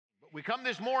We come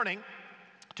this morning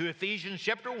to Ephesians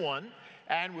chapter 1,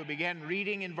 and we begin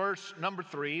reading in verse number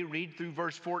 3, read through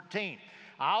verse 14.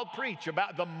 I'll preach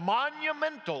about the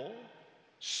monumental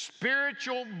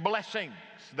spiritual blessings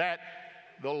that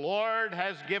the Lord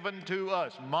has given to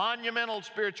us. Monumental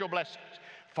spiritual blessings.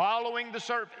 Following the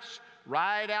service,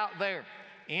 right out there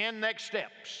in next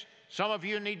steps, some of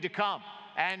you need to come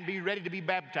and be ready to be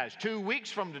baptized. 2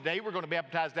 weeks from today, we're going to be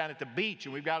baptized down at the beach,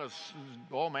 and we've got a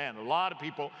lot of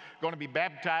people going to be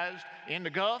baptized in the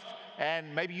Gulf,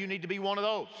 and maybe you need to be one of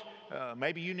those.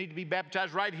 Maybe you need to be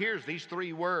baptized right here, as these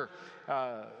three were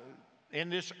in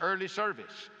this early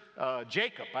service.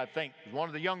 Jacob, I think, was one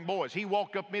of the young boys. He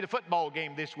walked up to me at a football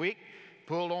game this week,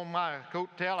 pulled on my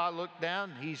coattail. I looked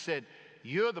down, and he said,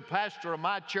 "You're the pastor of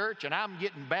my church, and I'm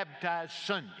getting baptized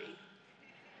Sunday."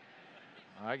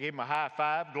 I gave him a high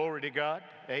five, glory to God,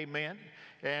 amen.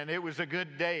 And it was a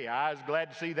good day. I was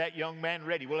glad to see that young man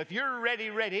ready. Well, if you're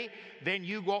ready, then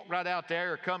you walk right out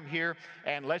there or come here,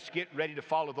 and let's get ready to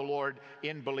follow the Lord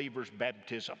in believers'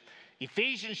 baptism.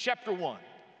 Ephesians chapter 1,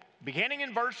 beginning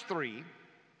in verse 3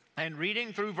 and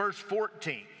reading through verse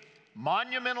 14.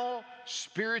 Monumental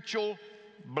spiritual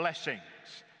blessings.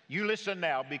 You listen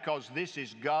now, because this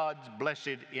is God's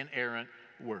blessed, inerrant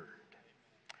word.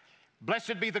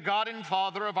 Blessed be the God and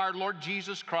Father of our Lord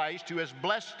Jesus Christ, who has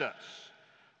blessed us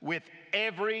with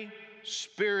every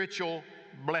spiritual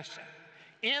blessing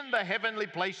in the heavenly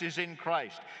places in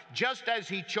Christ, just as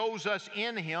He chose us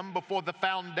in Him before the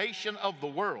foundation of the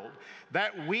world,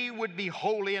 that we would be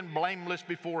holy and blameless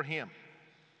before Him.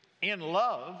 In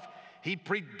love, He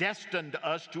predestined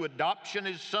us to adoption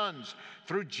as sons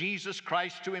through Jesus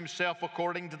Christ to Himself,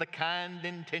 according to the kind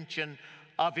intention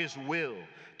of His will,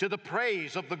 to the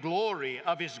praise of the glory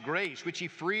of His grace, which He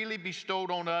freely bestowed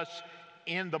on us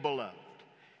in the Beloved.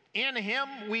 In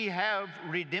Him we have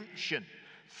redemption,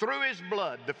 through His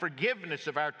blood, the forgiveness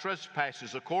of our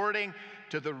trespasses, according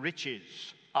to the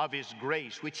riches of His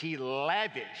grace, which He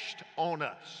lavished on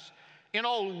us. In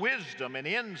all wisdom and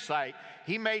insight,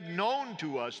 He made known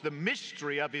to us the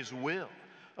mystery of His will,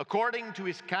 according to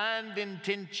His kind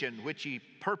intention, which He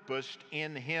purposed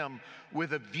in Him,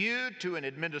 with a view to an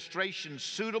administration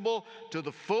suitable to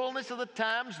the fullness of the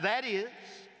times, that is,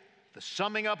 the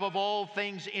summing up of all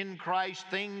things in Christ,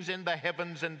 things in the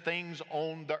heavens and things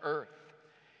on the earth.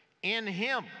 In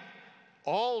Him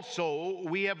also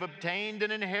we have obtained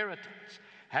an inheritance,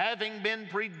 having been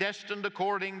predestined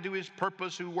according to His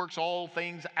purpose, who works all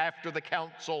things after the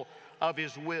counsel of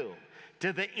His will,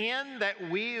 to the end that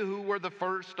we who were the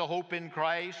first to hope in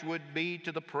Christ would be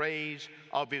to the praise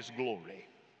of His glory.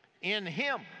 In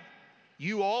Him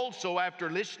you also, after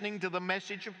listening to the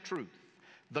message of truth,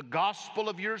 the gospel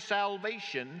of your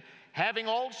salvation, having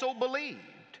also believed,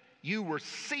 you were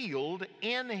sealed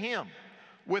in Him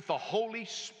with the Holy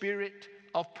Spirit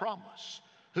of promise,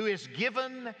 who is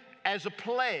given as a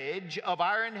pledge of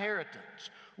our inheritance,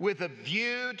 with a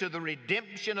view to the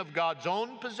redemption of God's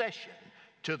own possession,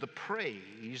 to the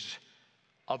praise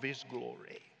of His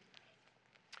glory.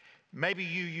 Maybe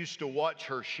you used to watch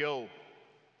her show.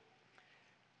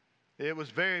 It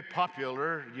was very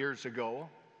popular years ago.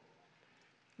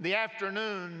 The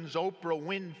afternoons, Oprah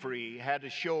Winfrey had a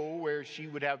show where she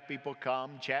would have people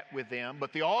come chat with them,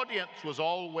 but the audience was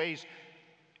always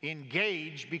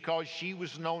engaged because she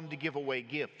was known to give away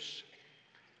gifts.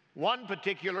 One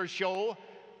particular show,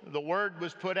 the word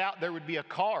was put out there would be a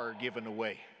car given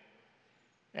away.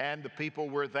 And the people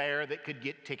were there that could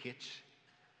get tickets.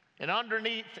 And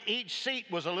underneath each seat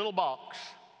was a little box.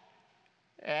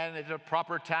 And at a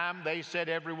proper time, they said,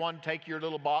 everyone take your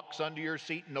little box under your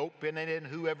seat and open it, and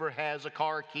whoever has a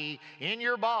car key in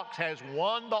your box has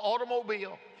won the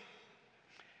automobile.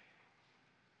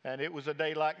 And it was a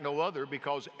day like no other,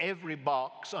 because every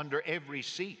box under every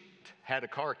seat had a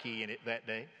car key in it that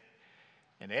day.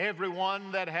 And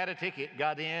everyone that had a ticket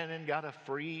got in and got a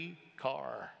free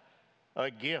car, a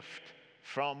gift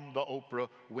from the Oprah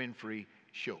Winfrey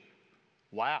show.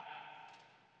 Wow.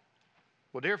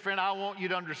 Well, dear friend, I want you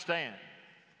to understand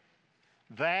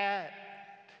that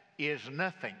is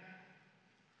nothing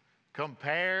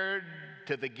compared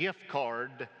to the gift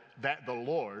card that the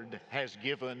Lord has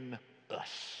given us.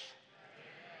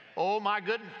 Oh, my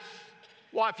goodness.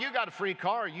 Well, if you got a free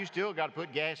car, you still got to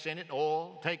put gas in it,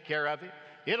 oil, take care of it.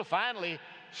 It'll finally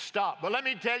stop. But let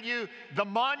me tell you, the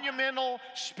monumental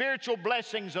spiritual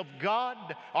blessings of God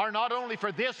are not only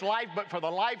for this life, but for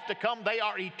the life to come. They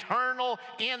are eternal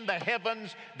in the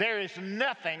heavens. There is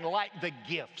nothing like the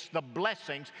gifts, the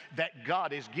blessings that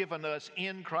God has given us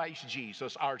in Christ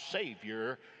Jesus, our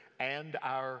Savior and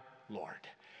our Lord.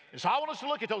 And so I want us to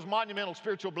look at those monumental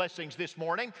spiritual blessings this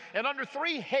morning. And under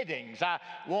three headings, I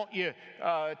want you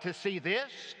to see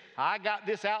this. I got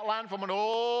this outline from an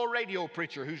old radio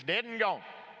preacher who's dead and gone.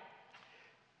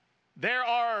 There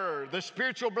are the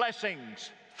spiritual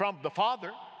blessings from the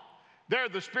Father. There are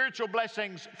the spiritual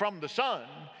blessings from the Son.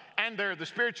 And there are the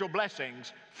spiritual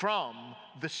blessings from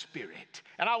the Spirit.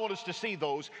 And I want us to see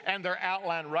those, and they're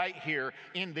outlined right here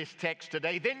in this text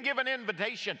today. Then give an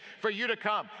invitation for you to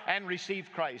come and receive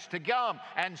Christ, to come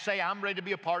and say, I'm ready to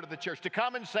be a part of the church, to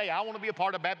come and say, I want to be a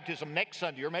part of baptism next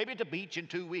Sunday, or maybe at the beach in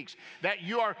 2 weeks, that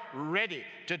you are ready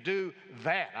to do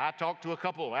that. I talked to a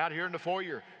couple out here in the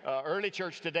foyer, early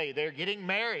church today. They're getting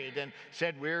married and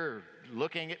said, we're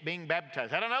looking at being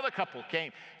baptized. Had another couple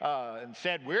came and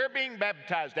said, we're being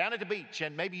baptized down at the beach,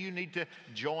 and maybe you need to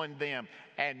join them,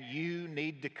 and you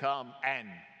need to come and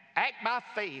act by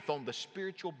faith on the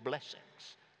spiritual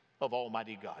blessings of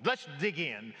Almighty God. Let's dig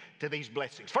in to these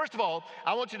blessings. First of all,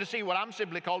 I want you to see what I'm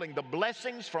simply calling the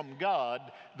blessings from God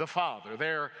the Father.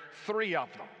 There are three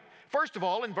of them. First of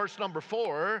all, in verse number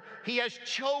 4, He has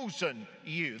chosen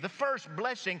you. The first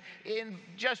blessing,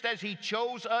 just as He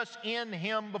chose us in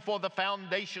Him before the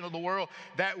foundation of the world,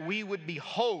 that we would be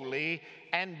holy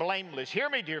and blameless. Hear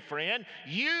me, dear friend.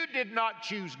 You did not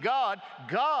choose God.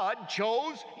 God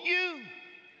chose you.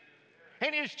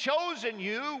 And He has chosen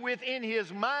you within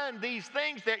His mind these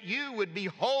things, that you would be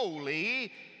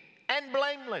holy and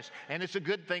blameless. And it's a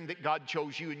good thing that God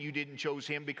chose you and you didn't choose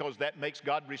Him, because that makes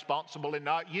God responsible and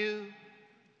not you.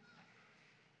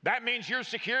 That means your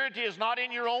security is not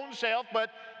in your own self, but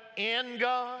in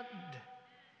God.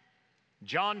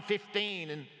 John 15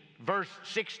 and verse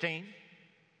 16,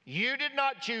 you did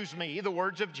not choose me, the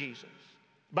words of Jesus,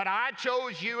 but I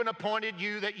chose you and appointed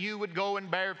you that you would go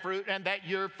and bear fruit, and that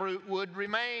your fruit would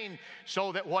remain,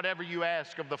 so that whatever you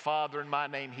ask of the Father in my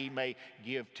name, He may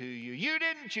give to you. You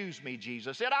didn't choose me,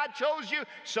 Jesus said. I chose you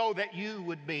so that you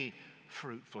would be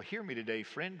fruitful. Hear me today,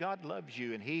 friend. God loves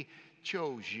you, and He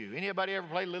chose you. Anybody ever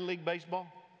play Little League Baseball?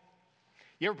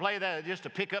 You ever play that just a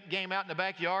pickup game out in the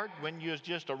backyard when you was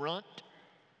just a runt?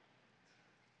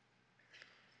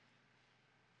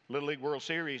 Little League World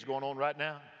Series going on right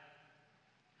now.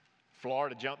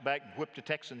 Florida jumped back and whipped the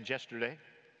Texans yesterday.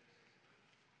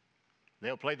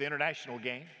 They'll play the international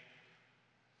game.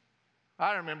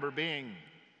 I remember being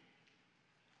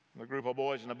with a group of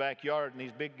boys in the backyard, and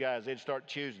these big guys, they'd start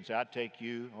choosing. Say, I'll take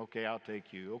you. Okay, I'll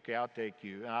take you. Okay, I'll take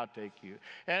you. And I'll take you.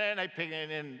 And then they pick, and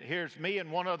then here's me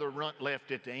and one other runt left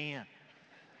at the end.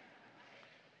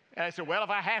 And I said, well, if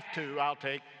I have to, I'll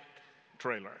take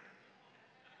Traylor.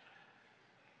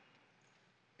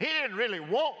 He didn't really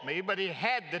want me, but he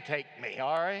had to take me,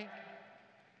 all right?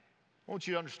 I want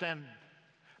you to understand,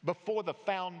 before the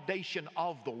foundation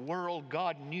of the world,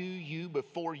 God knew you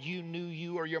before you knew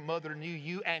you or your mother knew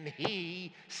you, and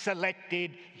He selected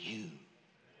you.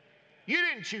 You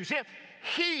didn't choose Him.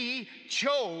 He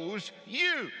chose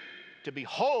you to be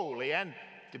holy and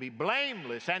to be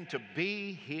blameless and to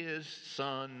be His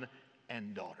son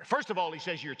and daughter. First of all, He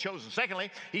says you're chosen.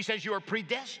 Secondly, He says you are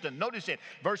predestined. Notice it,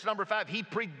 verse number 5. He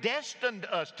predestined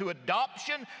us to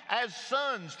adoption as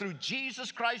sons through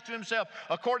Jesus Christ to Himself,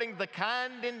 according to the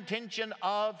kind intention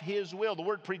of His will. The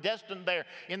word predestined there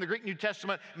in the Greek New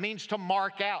Testament means to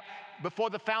mark out.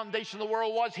 Before the foundation of the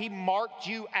world was, He marked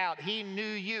you out. He knew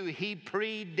you. He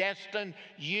predestined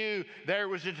you. There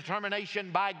was a determination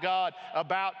by God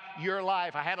about your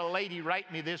life. I had a lady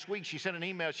write me this week. She sent an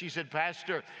email. She said,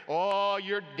 Pastor, oh,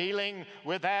 you're dealing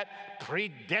with that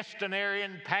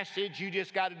predestinarian passage. You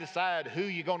just got to decide who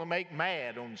you're going to make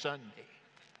mad on Sunday.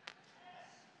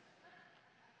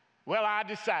 Well, I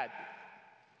decided.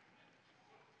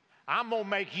 I'm going to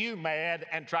make you mad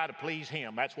and try to please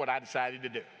Him. That's what I decided to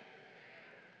do.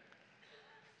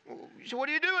 So what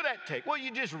do you do with that text? Well,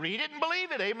 you just read it and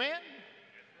believe it, amen?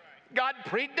 God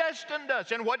predestined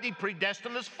us. And what did He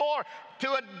predestine us for?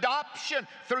 To adoption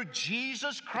through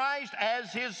Jesus Christ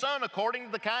as His Son, according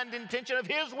to the kind intention of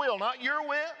His will, not your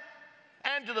will.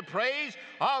 And to the praise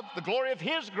of the glory of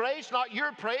His grace, not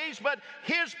your praise, but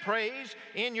His praise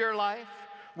in your life.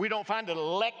 We don't find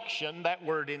election, that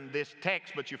word, in this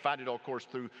text, but you find it, of course,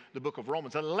 through the book of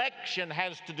Romans. Election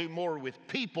has to do more with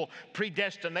people.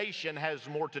 Predestination has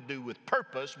more to do with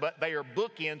purpose, but they are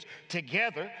bookends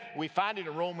together. We find it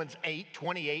in Romans 8,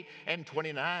 28 and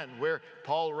 29, where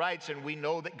Paul writes, and we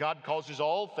know that God causes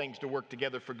all things to work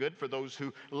together for good for those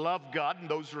who love God and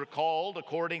those who are called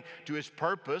according to His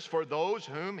purpose. For those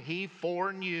whom He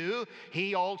foreknew,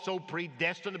 He also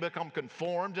predestined to become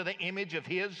conformed to the image of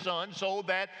His Son, so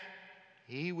that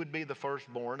He would be the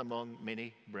firstborn among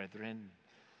many brethren.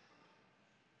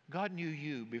 God knew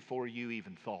you before you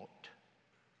even thought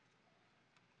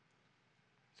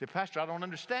Say, Pastor, I don't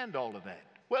understand all of that.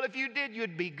 Well, if you did,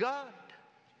 you'd be God.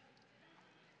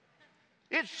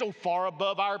 It's so far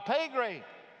above our pay grade.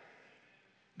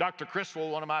 Dr. Criswell,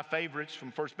 one of my favorites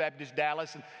from First Baptist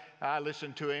Dallas, and I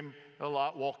listen to him a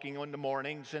lot walking on the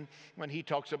mornings, and when he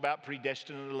talks about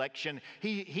predestined election,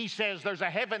 he says there's a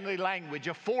heavenly language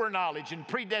of foreknowledge and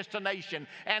predestination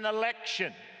and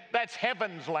election. That's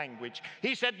heaven's language.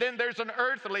 He said then there's an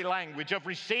earthly language of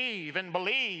receive and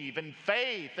believe and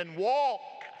faith and walk.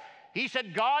 He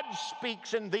said God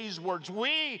speaks in these words.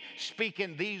 We speak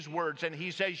in these words. And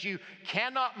he says you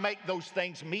cannot make those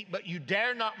things meet, but you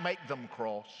dare not make them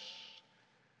cross.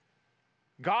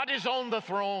 God is on the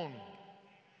throne.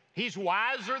 He's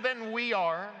wiser than we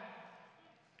are.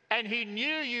 And he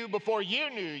knew you before you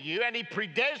knew you, and he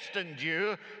predestined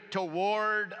you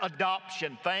toward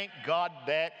adoption. Thank God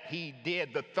that he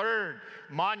did. The third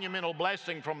monumental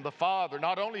blessing from the Father,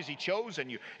 not only has he chosen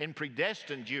you and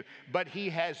predestined you, but he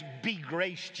has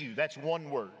begraced you. That's one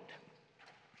word.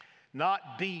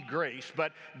 Not be grace,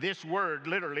 but this word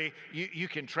literally, you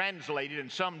can translate it,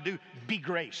 and some do, be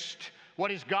graced.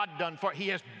 What has God done for us? He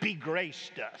has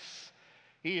begraced us.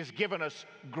 He has given us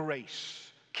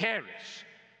grace, charis,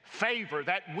 favor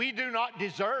that we do not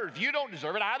deserve. You don't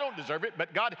deserve it. I don't deserve it.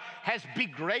 But God has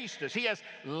begraced us. He has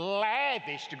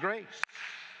lavished grace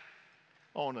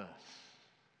on us.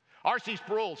 R.C.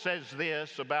 Sproul says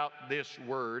this about this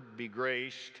word,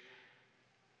 begraced.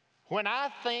 When I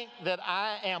think that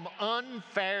I am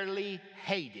unfairly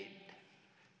hated.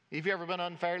 Have you ever been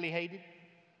unfairly hated?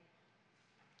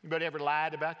 Anybody ever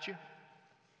lied about you?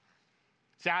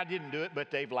 See, I didn't do it, but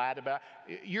they've lied about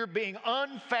it. You're being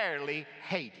unfairly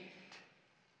hated.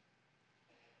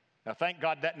 Now, thank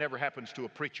God that never happens to a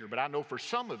preacher, but I know for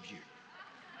some of you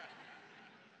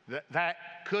that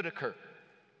could occur.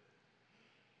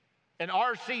 And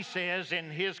R.C. says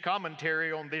in his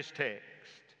commentary on this text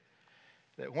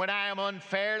that when I am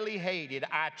unfairly hated,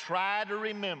 I try to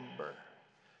remember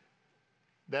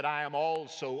that I am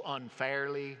also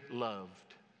unfairly loved.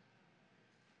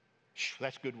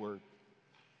 That's a good word.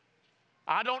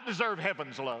 I don't deserve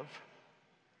heaven's love.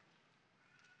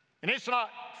 And it's not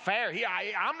fair.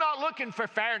 I'm not looking for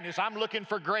fairness. I'm looking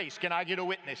for grace. Can I get a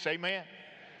witness? Amen.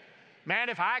 Man,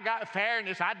 if I got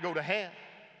fairness, I'd go to hell.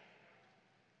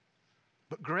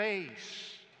 But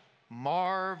grace,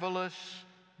 marvelous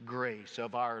grace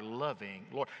of our loving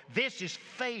Lord. This is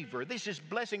favor. This is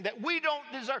blessing that we don't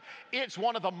deserve. It's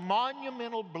one of the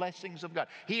monumental blessings of God.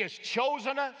 He has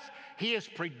chosen us. He has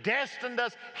predestined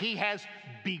us. He has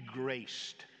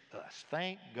begraced us.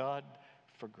 Thank God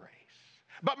for grace.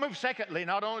 But move secondly,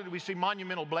 not only do we see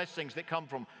monumental blessings that come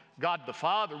from God the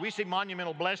Father, we see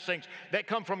monumental blessings that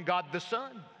come from God the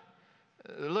Son.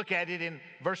 Look at it in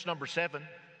verse number 7.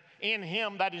 In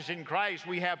him, that is in Christ,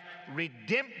 we have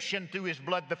redemption through his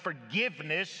blood, the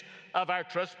forgiveness of our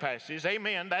trespasses.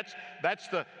 Amen. That's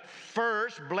the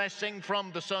first blessing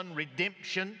from the Son,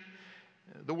 redemption.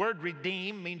 The word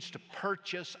redeem means to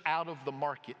purchase out of the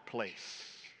marketplace.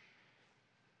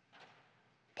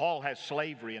 Paul has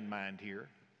slavery in mind here.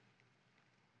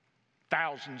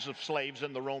 Thousands of slaves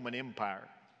in the Roman Empire.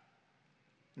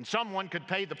 And someone could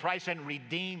pay the price and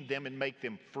redeem them and make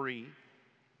them free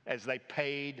as they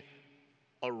paid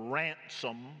a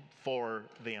ransom for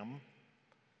them,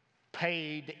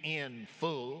 paid in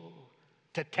full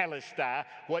to telestai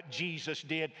what Jesus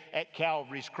did at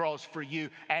Calvary's cross for you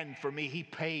and for me. He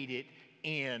paid it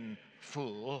in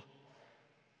full.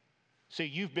 See,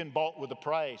 you've been bought with a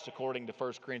price according to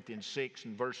 1 Corinthians 6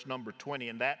 and verse number 20,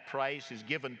 and that price is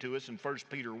given to us in 1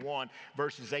 Peter 1,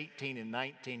 verses 18 and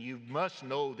 19. You must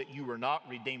know that you were not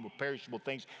redeemed with perishable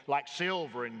things like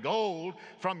silver and gold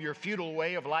from your futile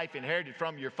way of life inherited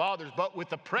from your fathers, but with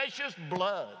the precious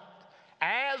blood,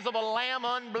 as of a lamb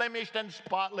unblemished and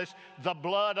spotless, the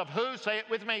blood of who? Say it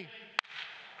with me.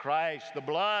 Christ, the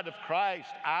blood of Christ,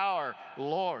 our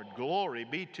Lord. Glory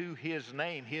be to his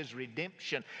name, his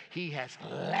redemption. He has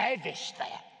lavished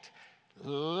it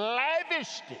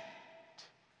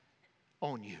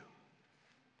on you.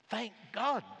 Thank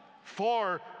God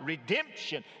for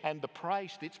redemption and the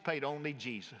price that's paid. Only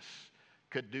Jesus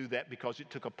could do that because it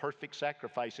took a perfect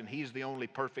sacrifice, and he's the only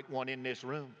perfect one in this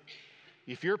room.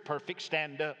 If you're perfect,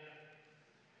 stand up.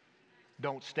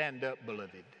 Don't stand up,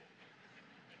 beloved.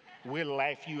 We'll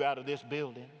laugh you out of this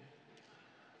building.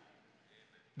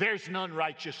 There's none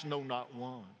righteous, no, not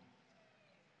one.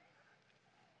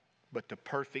 But the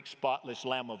perfect, spotless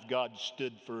Lamb of God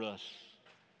stood for us.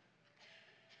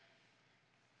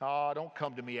 Oh, don't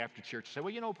come to me after church and say,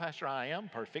 well, you know, Pastor, I am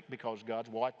perfect because God's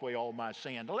wiped away all my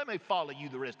sin. Let me follow you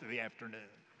the rest of the afternoon.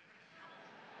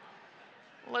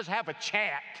 Let's have a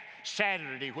chat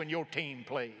Saturday when your team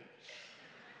plays.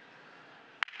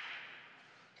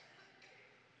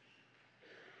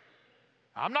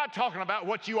 I'm not talking about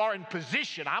what you are in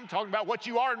position. I'm talking about what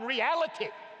you are in reality.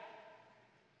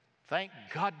 Thank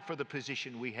God for the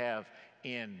position we have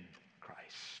in Christ.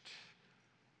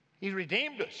 He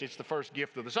redeemed us. It's the first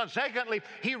gift of the Son. Secondly,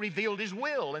 He revealed His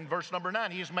will. In verse number 9,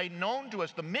 He has made known to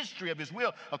us the mystery of His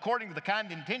will according to the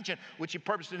kind intention which He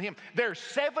purposed in Him. There are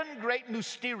 7 great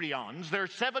mysterions. There are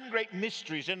 7 great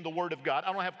mysteries in the Word of God.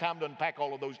 I don't have time to unpack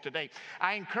all of those today.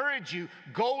 I encourage you,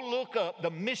 go look up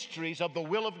the mysteries of the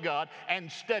will of God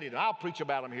and study them. I'll preach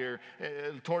about them here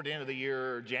toward the end of the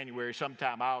year or January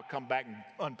sometime. I'll come back and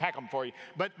unpack them for you.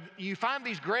 But you find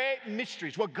these great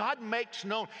mysteries. What God makes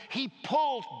known, He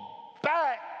pulls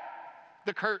back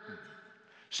the curtain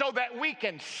so that we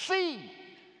can see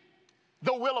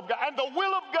the will of God. And the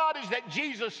will of God is that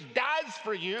Jesus dies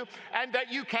for you and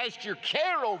that you cast your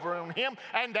care over on Him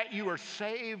and that you are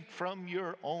saved from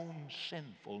your own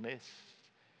sinfulness.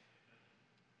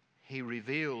 He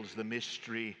reveals the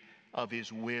mystery of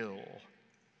His will.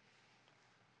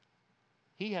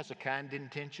 He has a kind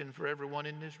intention for everyone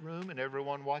in this room and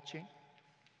everyone watching.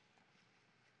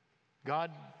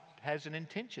 God has an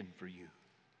intention for you.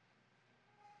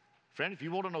 Friend, if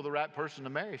you want to know the right person to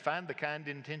marry, find the kind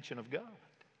intention of God.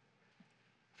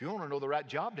 If you want to know the right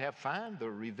job to have, find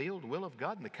the revealed will of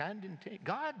God and the kind intention.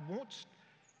 God wants,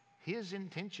 His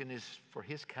intention is for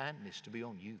His kindness to be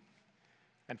on you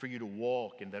and for you to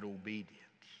walk in that obedience.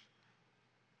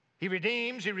 He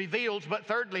redeems, He reveals, but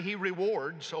thirdly, He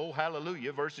rewards. Oh,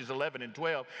 hallelujah, verses 11 and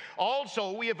 12.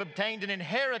 Also, we have obtained an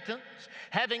inheritance,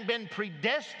 having been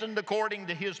predestined according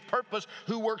to His purpose,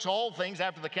 who works all things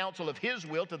after the counsel of His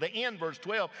will, to the end, verse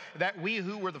 12, that we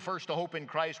who were the first to hope in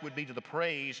Christ would be to the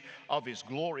praise of His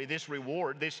glory. This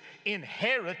reward, this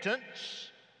inheritance,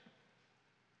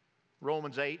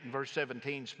 Romans 8 and verse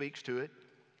 17 speaks to it.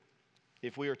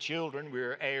 If we are children, we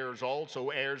are heirs also,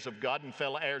 heirs of God and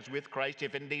fellow heirs with Christ,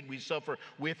 if indeed we suffer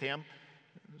with Him,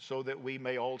 so that we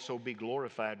may also be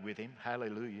glorified with Him.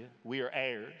 Hallelujah. We are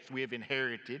heirs. We have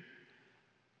inherited.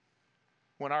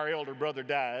 When our elder brother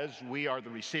dies, we are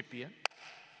the recipient.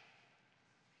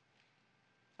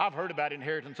 I've heard about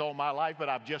inheritance all my life, but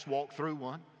I've just walked through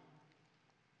one.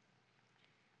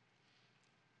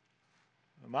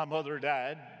 My mother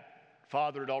died.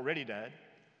 Father had already died.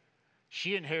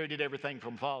 She inherited everything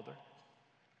from Father.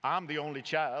 I'm the only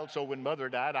child, so when Mother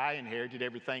died, I inherited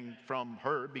everything from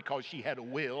her because she had a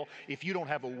will. If you don't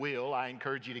have a will, I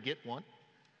encourage you to get one.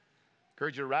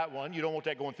 Encourage you to write one. You don't want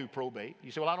that going through probate.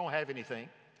 You say, well, I don't have anything.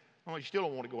 Well, you still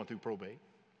don't want it going through probate.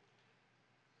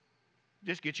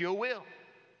 Just get you a will.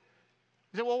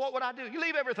 You say, well, what would I do? You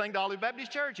leave everything to Olive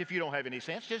Baptist Church if you don't have any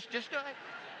sense. Just do it.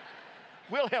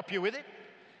 We'll help you with it.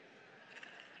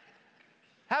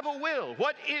 Have a will.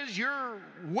 What is your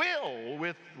will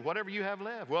with whatever you have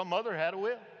left? Well, Mother had a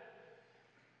will.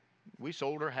 We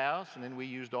sold her house, and then we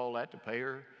used all that to pay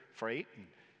her freight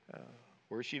and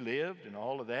where she lived and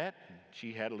all of that. And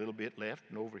she had a little bit left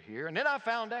and over here. And then I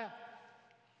found out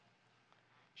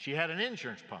she had an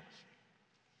insurance policy.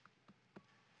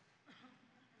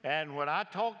 And when I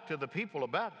talked to the people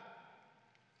about it,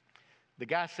 the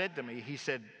guy said to me, he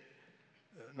said,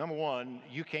 number one,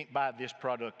 you can't buy this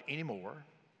product anymore.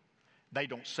 They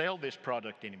don't sell this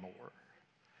product anymore.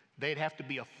 They'd have to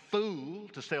be a fool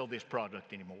to sell this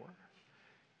product anymore.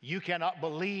 You cannot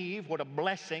believe what a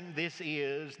blessing this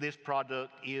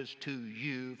product is to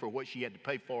you for what she had to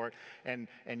pay for it, and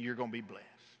you're going to be blessed.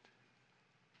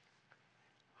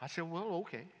 I said, well,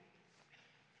 okay.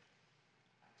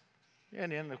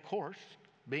 And then, of course,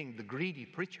 being the greedy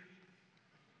preacher,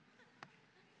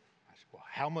 I said, well,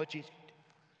 how much is it?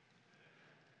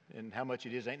 And how much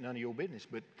it is ain't none of your business.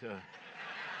 But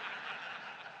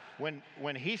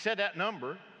when he said that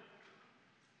number,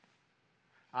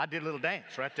 I did a little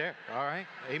dance right there. All right,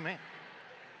 amen.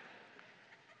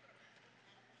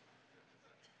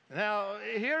 Now,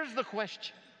 here's the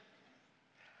question.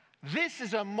 This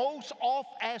is a most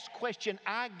oft-asked question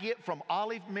I get from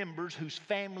Olive members whose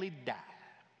family died.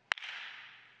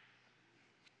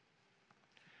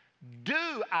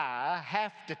 Do I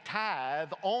have to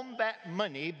tithe on that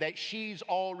money that she's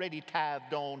already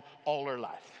tithed on all her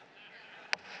life?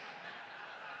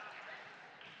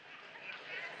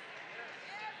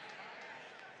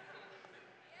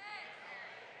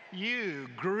 You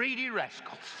greedy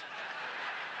rascals.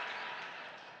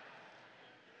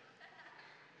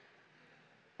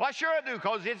 Well, sure I do,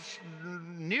 because it's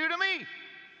new to me.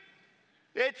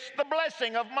 It's the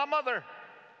blessing of my mother.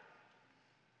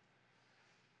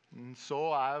 And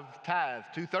so I've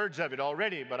tithed 2/3 of it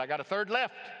already, but I got 1/3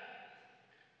 left.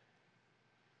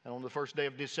 And on the first day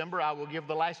of December, I will give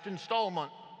the last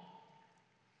installment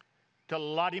to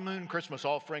Lottie Moon Christmas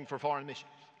offering for foreign missions.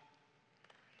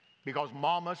 Because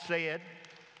Mama said,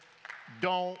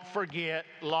 don't forget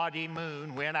Lottie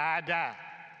Moon when I die.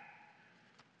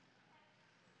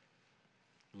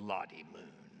 Lottie Moon.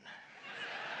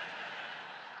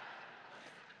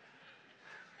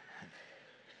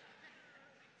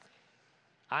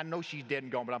 I know she's dead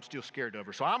and gone, but I'm still scared of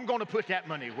her. So I'm going to put that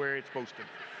money where it's supposed to be.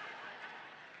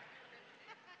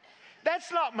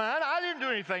 That's not mine. I didn't do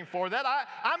anything for that.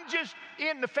 I'm just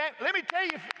in the family. Let me tell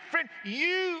you, friend,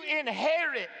 you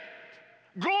inherit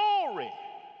glory,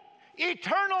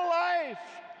 eternal life.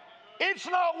 It's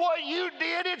not what you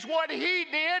did, it's what He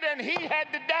did, and He had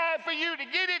to die for you to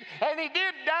get it, and He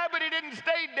did die, but He didn't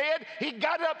stay dead. He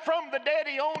got up from the dead.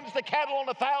 He owns the cattle on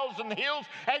 1,000 hills,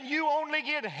 and you only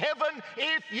get heaven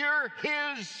if you're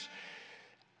His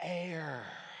heir.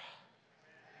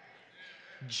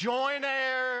 Joint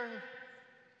heir.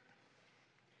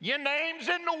 Your name's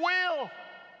in the will.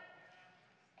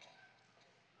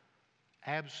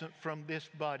 Absent from this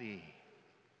body.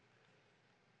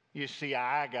 You see,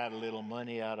 I got a little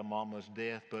money out of Mama's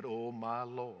death, but oh my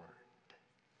Lord,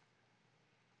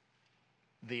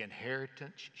 the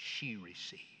inheritance she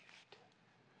received.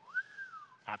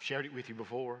 I've shared it with you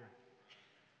before.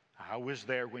 I was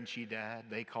there when she died.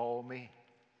 They called me.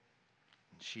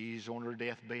 She's on her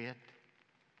deathbed.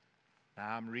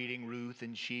 I'm reading Ruth,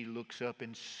 and she looks up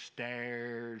and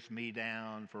stares me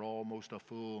down for almost a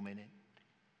full minute.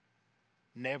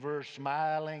 Never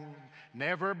smiling,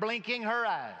 never blinking her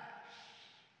eyes.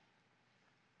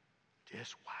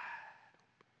 Just wide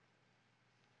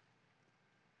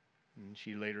open. And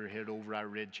she laid her head over. I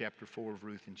read chapter 4 of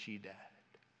Ruth, and she died.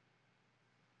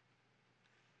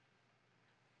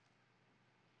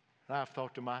 And I've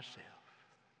thought to myself,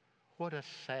 what a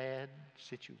sad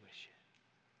situation.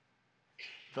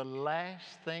 The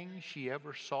last thing she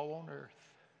ever saw on earth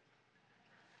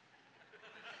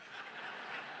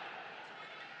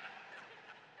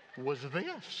was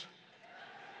this.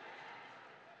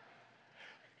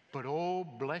 But oh,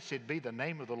 blessed be the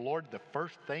name of the Lord, the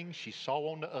first thing she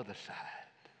saw on the other side.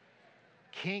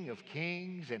 King of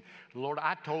Kings. And Lord,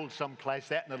 I told some class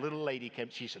that, and the little lady came.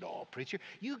 She said, oh, preacher,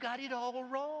 you got it all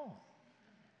wrong.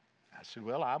 I said,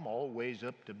 well, I'm always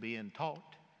up to being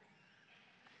taught.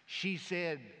 She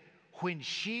said, when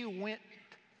she went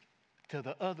to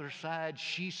the other side,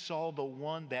 she saw the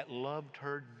one that loved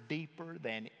her deeper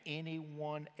than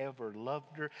anyone ever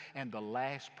loved her. And the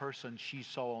last person she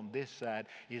saw on this side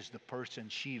is the person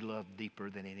she loved deeper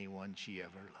than anyone she ever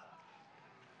loved.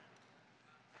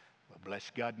 Well, bless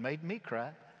God, made me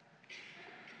cry.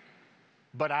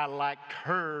 But I liked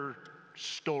her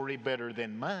story better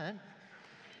than mine.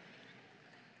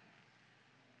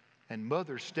 And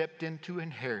Mother stepped into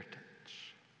inheritance.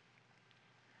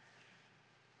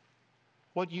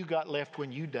 What you got left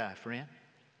when you die, friend?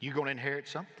 You going to inherit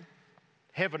something?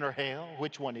 Heaven or hell?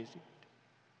 Which one is it?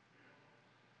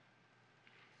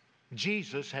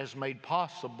 Jesus has made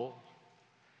possible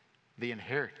the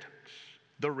inheritance,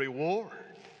 the reward,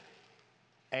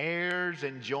 heirs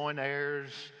and joint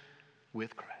heirs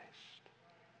with Christ.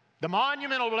 The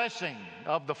monumental blessing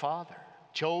of the Father,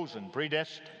 chosen,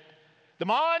 predestined. The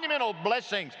monumental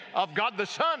blessings of God the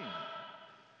Son.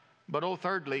 But oh,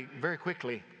 thirdly, very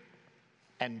quickly,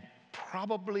 and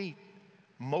probably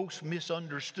most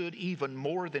misunderstood even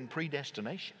more than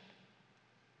predestination,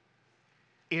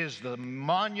 is the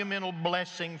monumental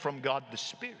blessing from God the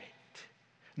Spirit.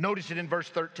 Notice it in verse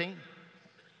 13.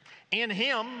 In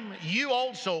Him you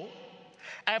also,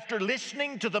 after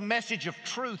listening to the message of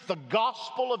truth, the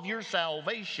gospel of your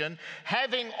salvation,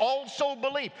 having also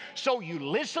believed. So you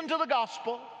listened to the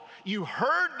gospel, you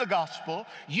heard the gospel,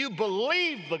 you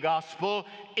believed the gospel.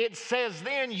 It says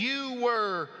then you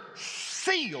were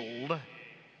sealed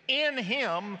in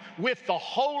Him with the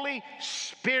Holy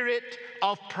Spirit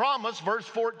of promise. Verse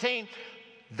 14.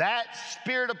 That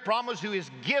Spirit of promise who is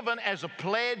given as a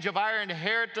pledge of our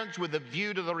inheritance with a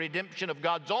view to the redemption of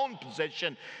God's own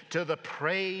possession, to the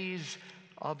praise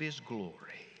of His glory.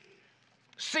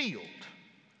 Sealed.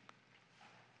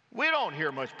 We don't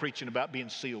hear much preaching about being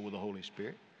sealed with the Holy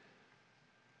Spirit.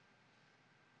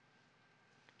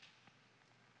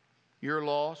 You're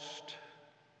lost.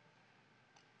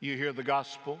 You hear the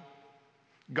gospel.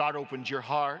 God opens your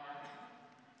heart.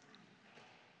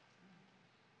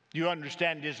 You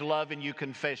understand His love and you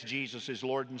confess Jesus as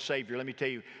Lord and Savior. Let me tell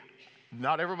you,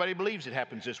 not everybody believes it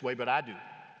happens this way, but I do.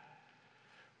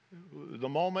 The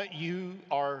moment you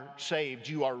are saved,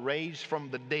 you are raised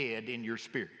from the dead in your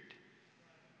spirit.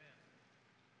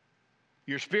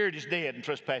 Your spirit is dead in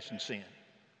trespass and sin.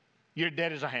 you're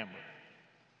dead as a hammer.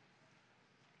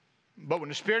 But when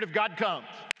the Spirit of God comes,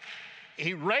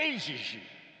 He raises you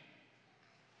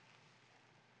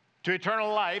to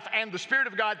eternal life, and the Spirit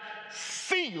of God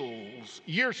seals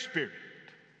your spirit.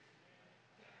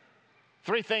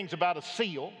 Three things about a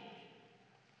seal.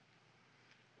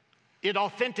 It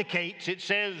authenticates. It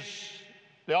says,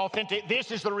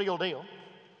 this is the real deal.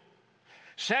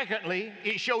 Secondly,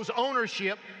 it shows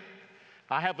ownership.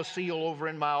 I have a seal over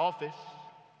in my office.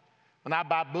 When I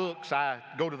buy books, I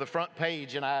go to the front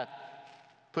page and I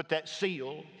put that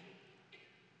seal,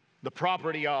 the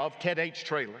property of Ted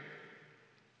Traylor.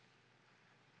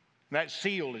 That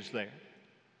seal is there.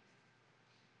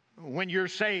 When you're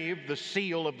saved, the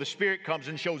seal of the Spirit comes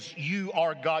and shows you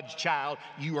are God's child.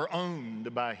 You are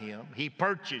owned by Him. He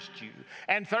purchased you.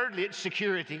 And thirdly, it's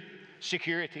security.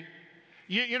 Security.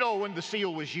 You know, when the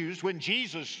seal was used, when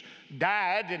Jesus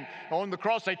died and on the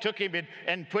cross, they took Him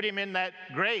and put Him in that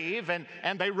grave, and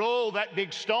they rolled that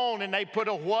big stone and they put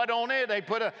a what on it? They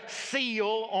put a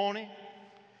seal on it.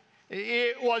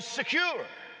 It was secure.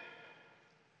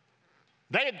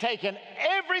 They had taken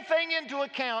everything into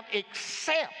account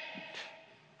except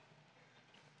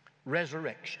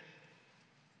resurrection.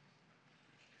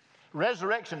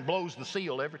 Resurrection blows the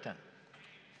seal every time.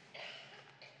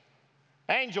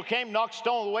 Angel came, knocked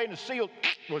stone away, and the seal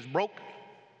was broken.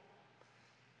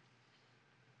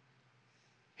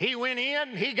 He went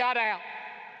in, he got out.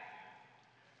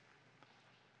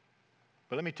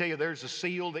 But let me tell you, there's a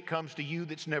seal that comes to you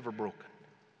that's never broken.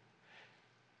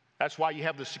 That's why you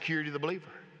have the security of the believer.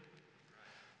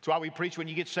 That's why we preach when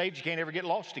you get saved, you can't ever get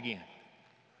lost again.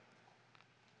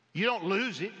 You don't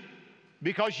lose it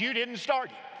because you didn't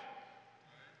start it.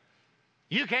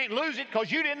 You can't lose it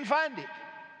because you didn't find it.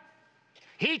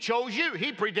 He chose you.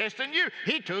 He predestined you.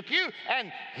 He took you,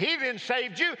 and He then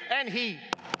saved you, and He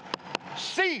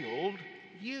sealed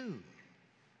you.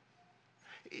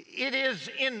 It is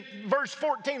in verse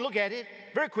 14. Look at it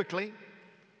very quickly.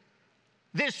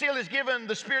 This seal is given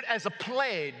the Spirit as a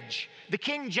pledge. The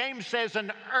King James says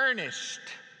an earnest.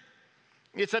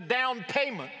 It's a down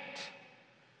payment.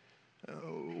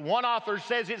 One author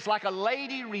says it's like a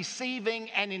lady receiving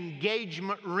an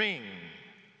engagement ring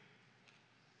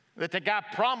that the guy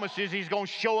promises he's going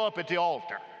to show up at the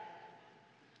altar.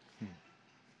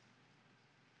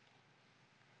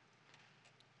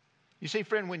 You see,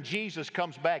 friend, when Jesus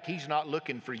comes back, He's not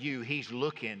looking for you. He's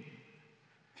looking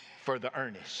for the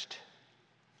earnest.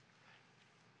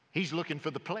 He's looking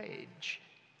for the pledge.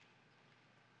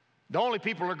 The only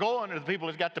people who are going are the people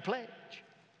who's got the pledge.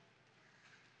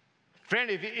 Friend,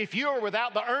 if you're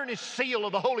without the earnest seal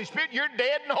of the Holy Spirit, you're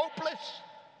dead and hopeless.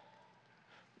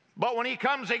 But when He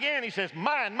comes again, He says,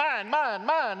 mine, mine, mine,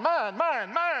 mine, mine,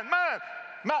 mine, mine, mine,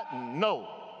 mine. No,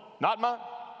 not mine.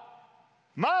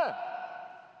 Mine.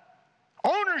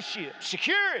 Ownership,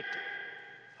 security,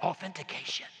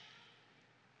 authentication.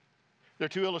 There are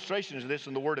two illustrations of this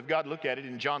in the Word of God. Look at it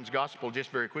in John's Gospel just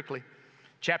very quickly.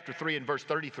 Chapter 3 and verse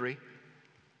 33.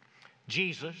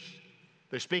 Jesus,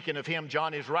 they're speaking of Him.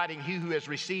 John is writing, he who has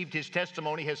received His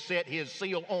testimony has set his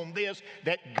seal on this,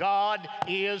 that God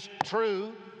is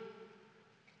true.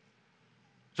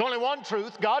 There's only one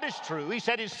truth. God is true. He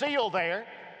set His seal there.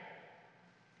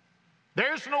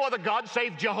 There's no other God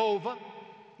save Jehovah.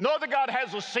 No other God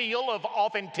has a seal of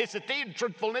authenticity and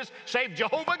truthfulness save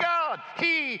Jehovah God.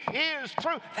 He is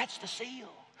true. That's the seal.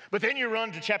 But then you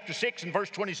run to chapter 6 and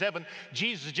verse 27.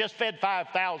 Jesus just fed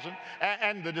 5,000,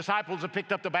 and the disciples have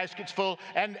picked up the baskets full,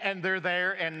 and they're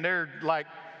there, and they're like,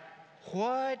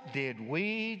 what did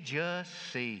we just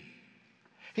see?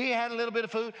 He had a little bit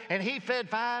of food, and He fed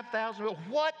 5,000.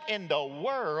 What in the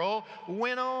world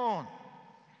went on?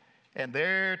 And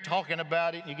they're talking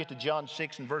about it. You get to John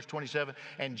 6 and verse 27,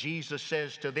 and Jesus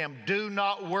says to them, do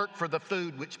not work for the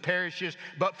food which perishes,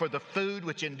 but for the food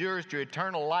which endures to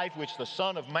eternal life, which the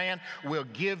Son of Man will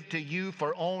give to you,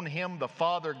 for on Him the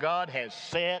Father God has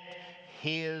set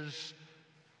His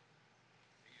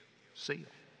seal.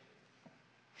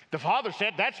 The Father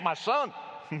said, that's my Son.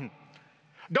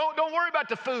 Don't worry about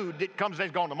the food that comes and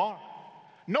is gone tomorrow.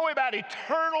 Know about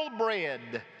eternal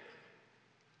bread.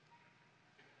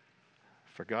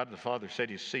 For God the Father set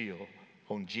His seal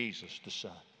on Jesus the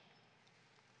Son.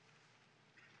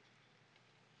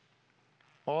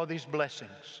 All these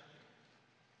blessings,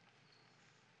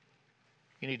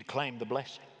 you need to claim the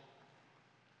blessing.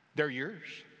 They're yours.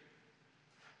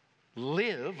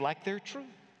 Live like they're true.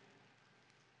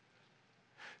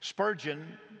 Spurgeon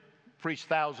preached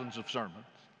thousands of sermons,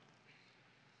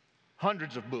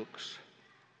 hundreds of books.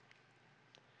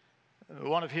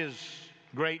 One of his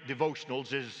great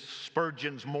devotionals is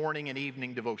Spurgeon's morning and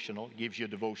evening devotional. It gives you a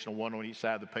devotional, one on each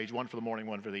side of the page, one for the morning,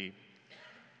 one for the evening.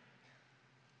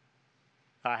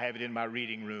 I have it in my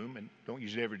reading room, and don't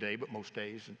use it every day, but most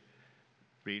days, and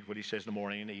read what he says in the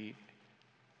morning and the evening.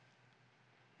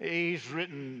 He's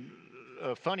written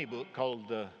a funny book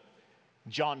called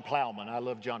John Plowman. I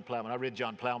love John Plowman. I read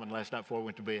John Plowman last night before I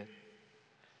went to bed.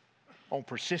 On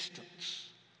persistence,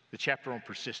 the chapter on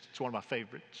persistence, one of my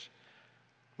favorites,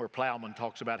 where Plowman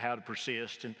talks about how to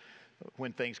persist and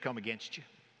when things come against you.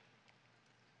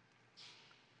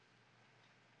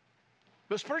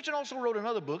 But Spurgeon also wrote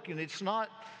another book, and it's not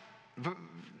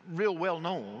real well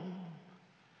known.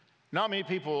 Not many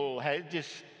people have just,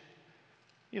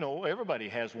 everybody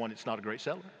has one. It's not a great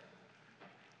seller.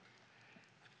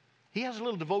 He has a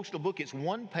little devotional book. It's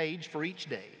one page for each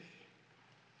day.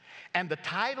 And the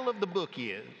title of the book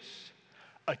is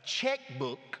A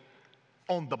Checkbook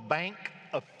on the Bank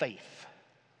of Faith.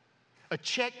 A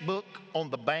checkbook on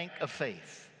the bank of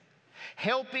faith.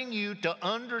 Helping you to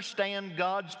understand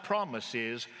God's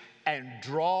promises and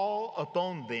draw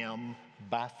upon them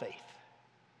by faith.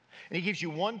 And he gives you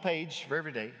one page for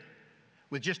every day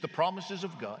with just the promises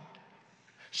of God.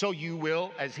 So you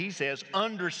will, as he says,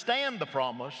 understand the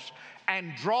promise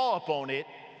and draw upon it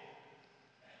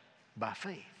by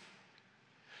faith.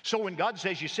 So when God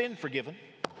says you sin forgiven,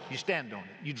 you stand on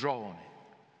it, you draw on it.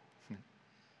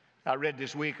 I read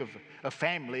this week of a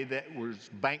family that was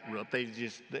bankrupt.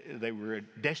 They were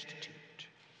destitute.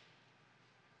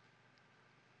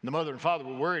 And the mother and father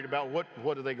were worried about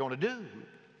what are they going to do?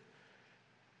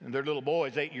 And their little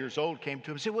boy, 8 years old, came to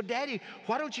him and said, "Well, Daddy,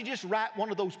 why don't you just write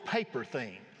one of those paper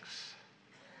things?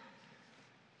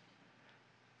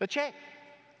 A check."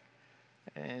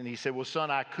 And he said, "Well, son,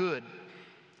 I could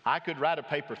write a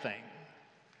paper thing,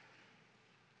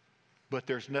 but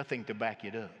there's nothing to back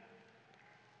it up.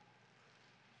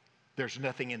 There's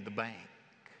nothing in the bank."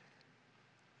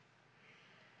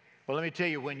 Well, let me tell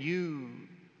you, when you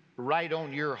write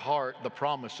on your heart the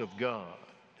promise of God,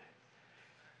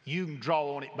 you can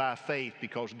draw on it by faith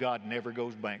because God never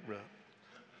goes bankrupt.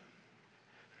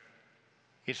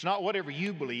 It's not whatever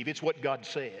you believe, it's what God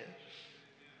says.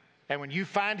 And when you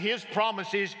find His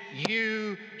promises,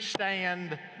 you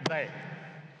stand there.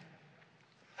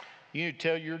 You need to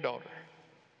tell your daughter.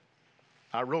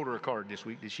 I wrote her a card this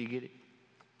week. Did she get it?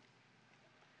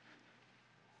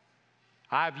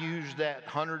 I've used that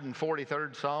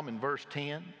 143rd Psalm in verse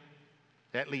 10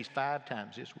 at least 5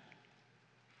 times this week.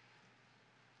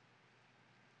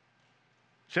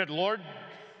 Said, "Lord,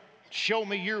 show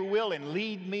me your will and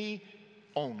lead me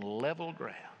on level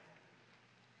ground."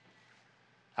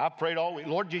 I prayed all week,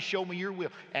 "Lord, just show me your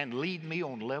will and lead me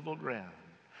on level ground."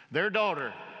 Their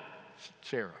daughter,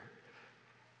 Sarah,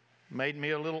 made me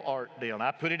a little art deal, and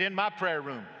I put it in my prayer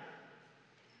room.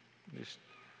 Just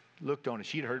looked on it.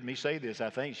 She'd heard me say this, I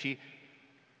think. She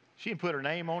didn't put her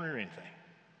name on it or anything.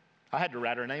 I had to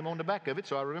write her name on the back of it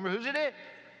so I remember whose it is.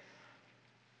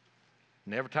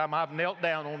 And every time I've knelt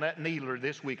down on that kneeler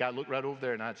this week, I look right over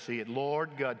there and I'd see it.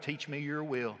 "Lord God, teach me your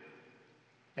will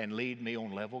and lead me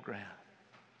on level ground."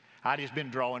 I just been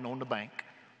drawing on the bank.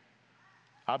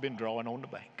 I've been drawing on the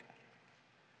bank.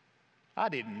 I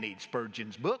didn't need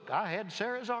Spurgeon's book. I had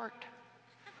Sarah's art.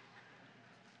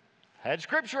 Had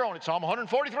scripture on it, Psalm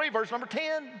 143, verse number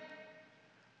 10.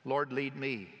 "Lord, lead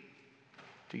me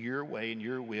to your way and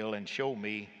your will and show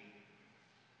me."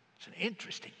 It's an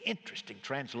interesting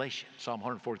translation, Psalm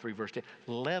 143, verse 10.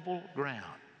 Level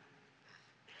ground.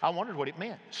 I wondered what it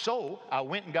meant. So I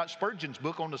went and got Spurgeon's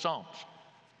book on the Psalms.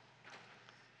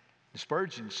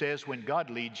 Spurgeon says when God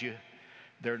leads you,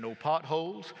 there are no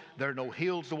potholes, there are no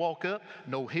hills to walk up,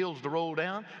 no hills to roll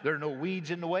down, there are no weeds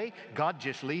in the way. God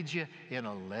just leads you in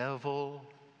a level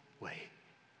way.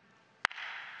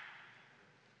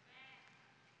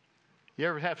 You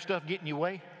ever have stuff get in your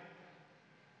way?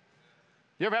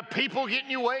 You ever have people get in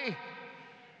your way?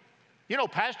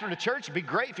 Pastoring a church would be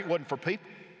great if it wasn't for people.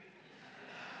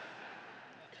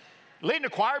 Leading a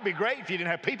choir would be great if you didn't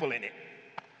have people in it.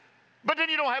 But then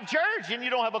you don't have church and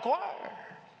you don't have a choir.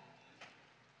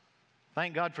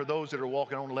 Thank God for those that are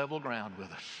walking on level ground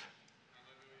with us.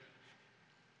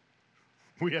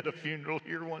 We had a funeral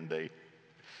here one day.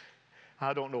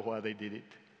 I don't know why they did it.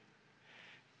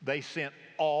 They sent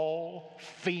all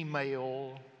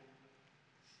female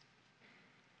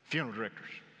funeral directors.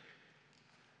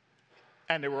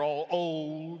 And they were all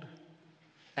old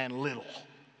and little.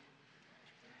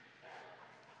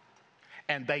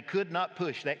 And they could not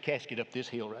push that casket up this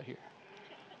hill right here.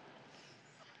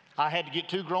 I had to get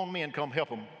 2 grown men come help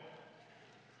them.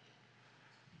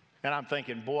 And I'm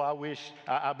thinking, boy,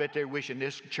 I bet they're wishing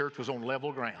this church was on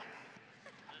level ground.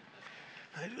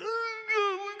 I said,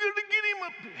 oh, we're going to get him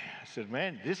up here. I said,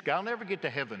 man, this guy will never get to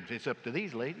heaven. It's up to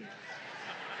these ladies.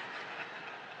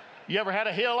 You ever had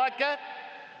a hill like that?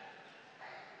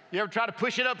 You ever try to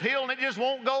push it uphill and it just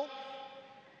won't go?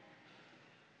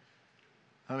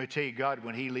 Let me tell you, God,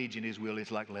 when he leads in his will,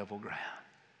 it's like level ground.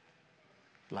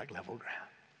 Like level ground.